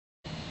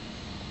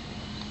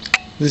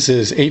This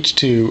is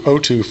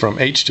H2O2 from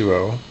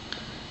H2O,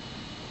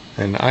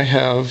 and I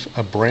have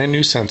a brand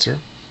new sensor.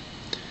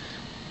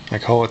 I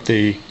call it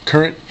the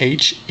current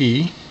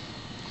HE,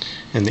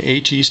 and the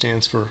HE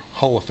stands for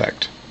Hall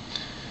effect.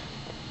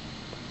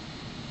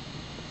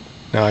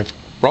 Now I've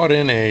brought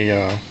in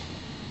an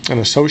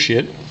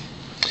associate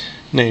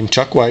named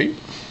Chuck White,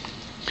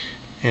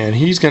 and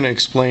he's going to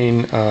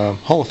explain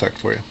Hall effect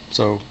for you.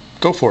 So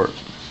go for it,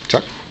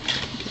 Chuck.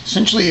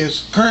 Essentially,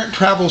 as current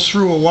travels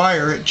through a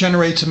wire, it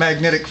generates a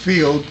magnetic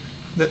field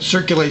that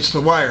circulates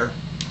the wire.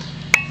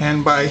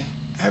 And by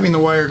having the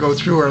wire go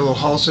through our little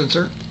Hall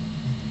sensor,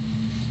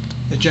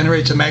 it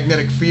generates a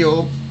magnetic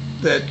field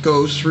that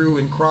goes through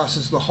and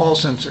crosses the Hall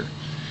sensor.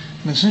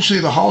 And essentially,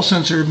 the Hall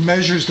sensor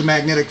measures the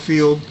magnetic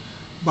field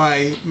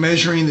by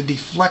measuring the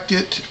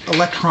deflected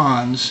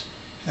electrons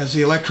as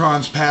the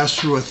electrons pass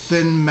through a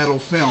thin metal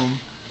film.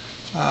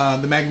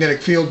 The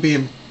magnetic field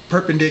being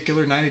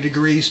perpendicular 90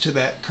 degrees to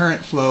that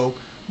current flow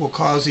will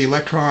cause the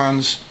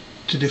electrons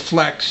to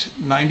deflect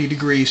 90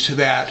 degrees to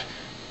that,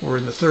 or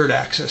in the third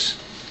axis.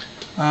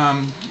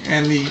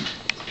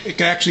 It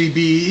can actually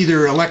be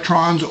either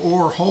electrons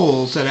or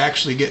holes that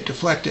actually get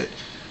deflected,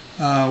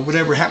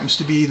 whatever happens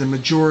to be the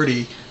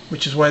majority,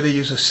 which is why they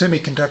use a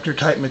semiconductor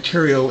type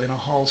material in a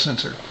Hall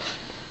sensor.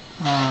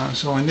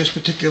 So in this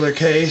particular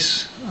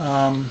case,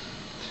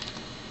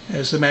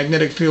 as the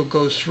magnetic field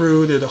goes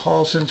through, the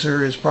Hall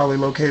sensor is probably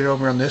located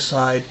over on this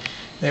side.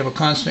 They have a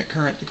constant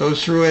current that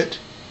goes through it.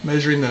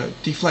 Measuring the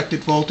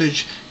deflected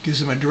voltage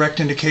gives them a direct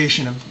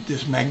indication of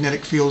this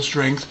magnetic field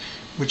strength,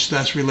 which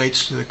thus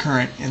relates to the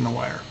current in the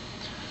wire.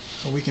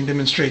 So we can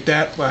demonstrate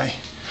that by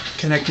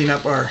connecting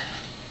up our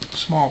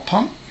small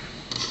pump.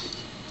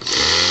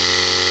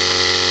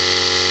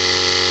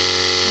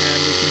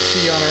 And we can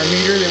see on our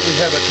meter that we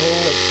have a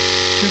total of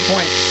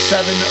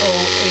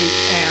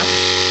 2.708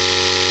 amps.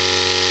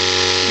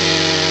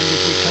 And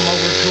if we come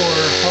over to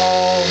our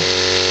Hall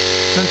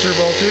sensor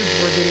voltage,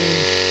 we're getting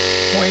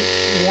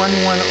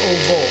 0.110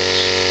 volts.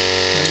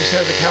 And this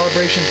has a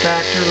calibration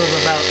factor of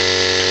about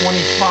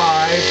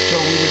 25, so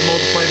we would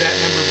multiply that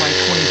number by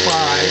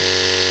 25,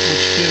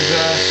 which gives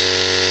us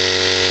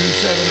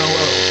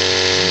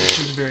 2700,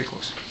 which is very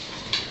close.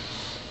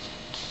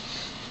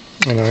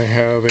 And I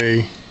have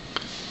a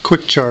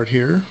quick chart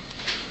here,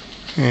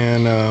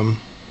 and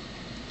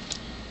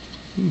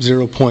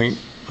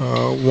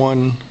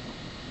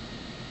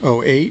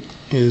 0.108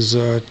 is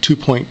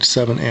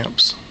 2.7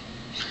 amps.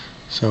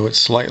 So it's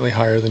slightly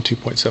higher than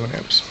 2.7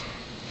 amps.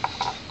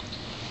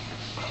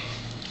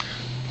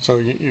 So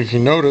you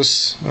can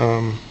notice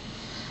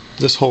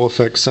this Hall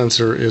effect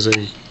sensor is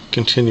a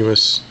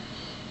continuous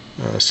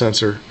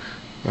sensor.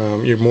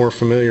 You're more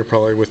familiar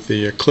probably with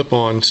the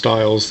clip-on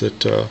styles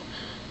that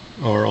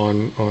are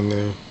on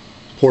the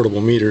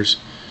portable meters.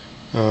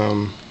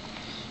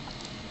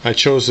 I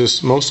chose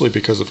this mostly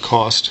because of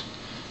cost.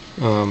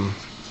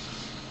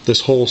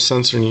 This whole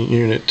sensor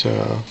unit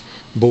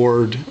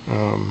board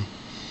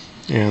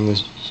and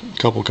the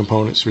couple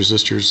components,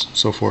 resistors,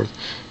 so forth,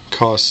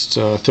 costs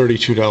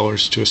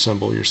 $32 to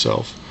assemble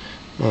yourself.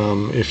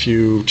 If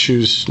you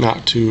choose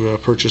not to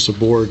purchase a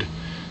board,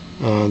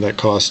 that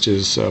cost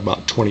is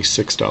about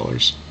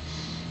 $26.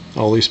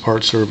 All these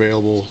parts are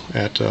available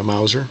at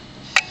Mauser,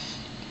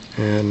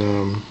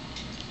 and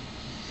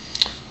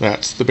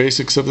that's the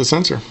basics of the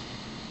sensor.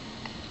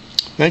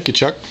 Thank you,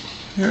 Chuck.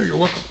 Yeah, you're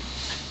welcome.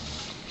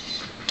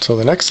 So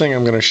the next thing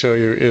I'm going to show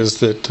you is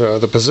that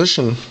the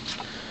position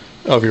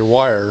of your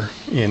wire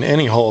in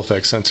any Hall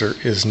effect sensor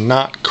is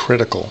not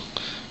critical.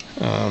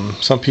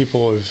 Some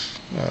people have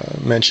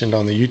mentioned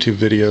on the YouTube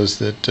videos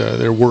that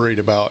they're worried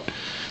about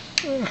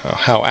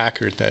how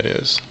accurate that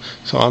is.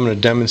 So I'm going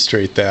to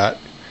demonstrate that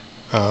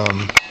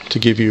to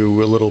give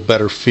you a little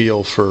better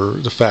feel for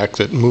the fact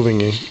that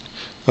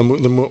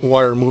the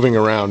wire moving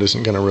around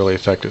isn't going to really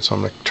affect it. So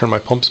I'm going to turn my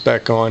pumps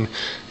back on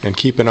and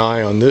keep an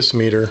eye on this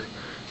meter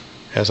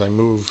as I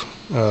move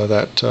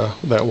that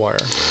wire.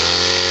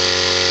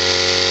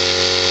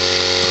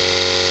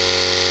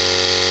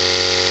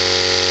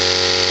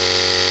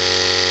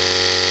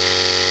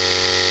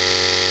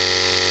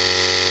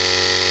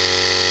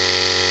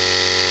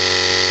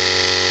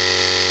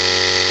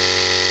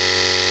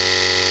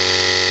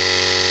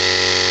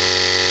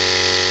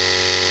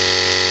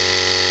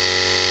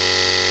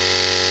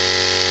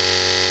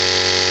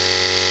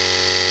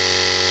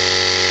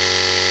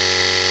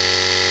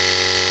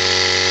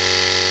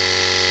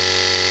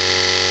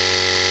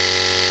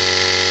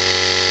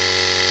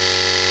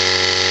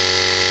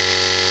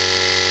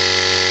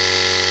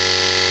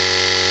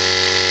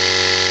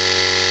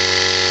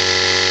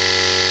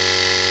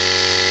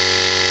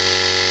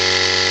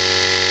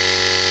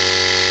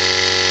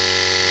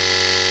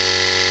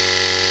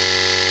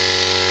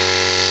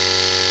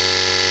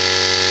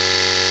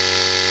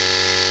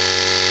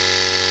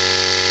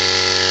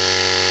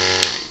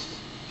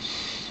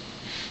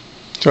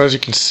 So as you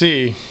can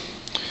see,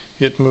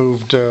 it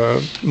moved 1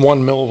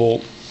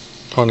 millivolt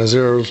on a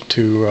 0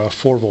 to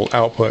 4 volt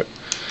output.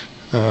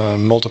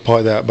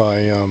 Multiply that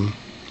by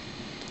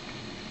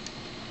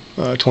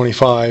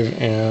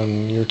 25,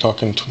 and you're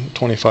talking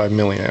 25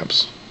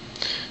 milliamps.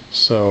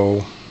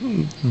 So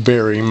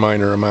very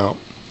minor amount.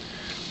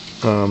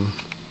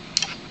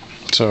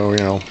 So, you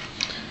know,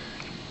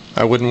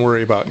 I wouldn't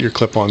worry about your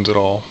clip-ons at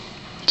all.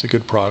 It's a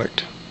good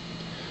product.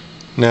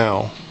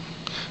 Now,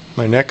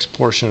 my next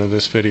portion of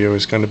this video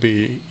is going to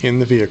be in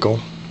the vehicle,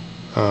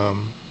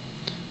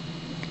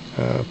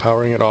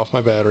 powering it off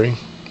my battery,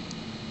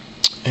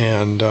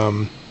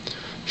 and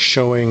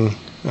showing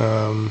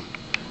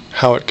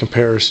how it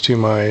compares to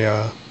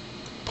my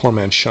poor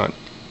man shunt.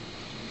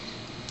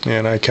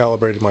 And I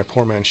calibrated my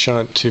poor man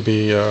shunt to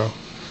be 1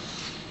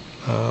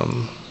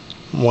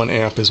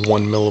 amp is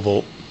 1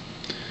 millivolt.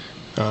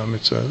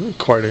 It's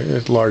quite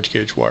a large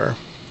gauge wire.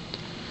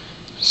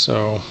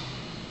 So,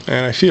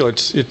 and I feel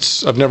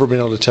it's I've never been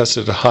able to test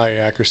it at high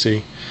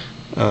accuracy,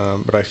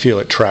 but I feel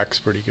it tracks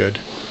pretty good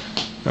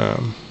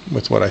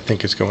with what I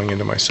think is going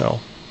into my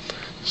cell.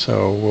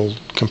 So we'll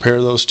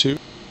compare those two,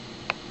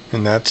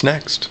 and that's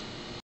next.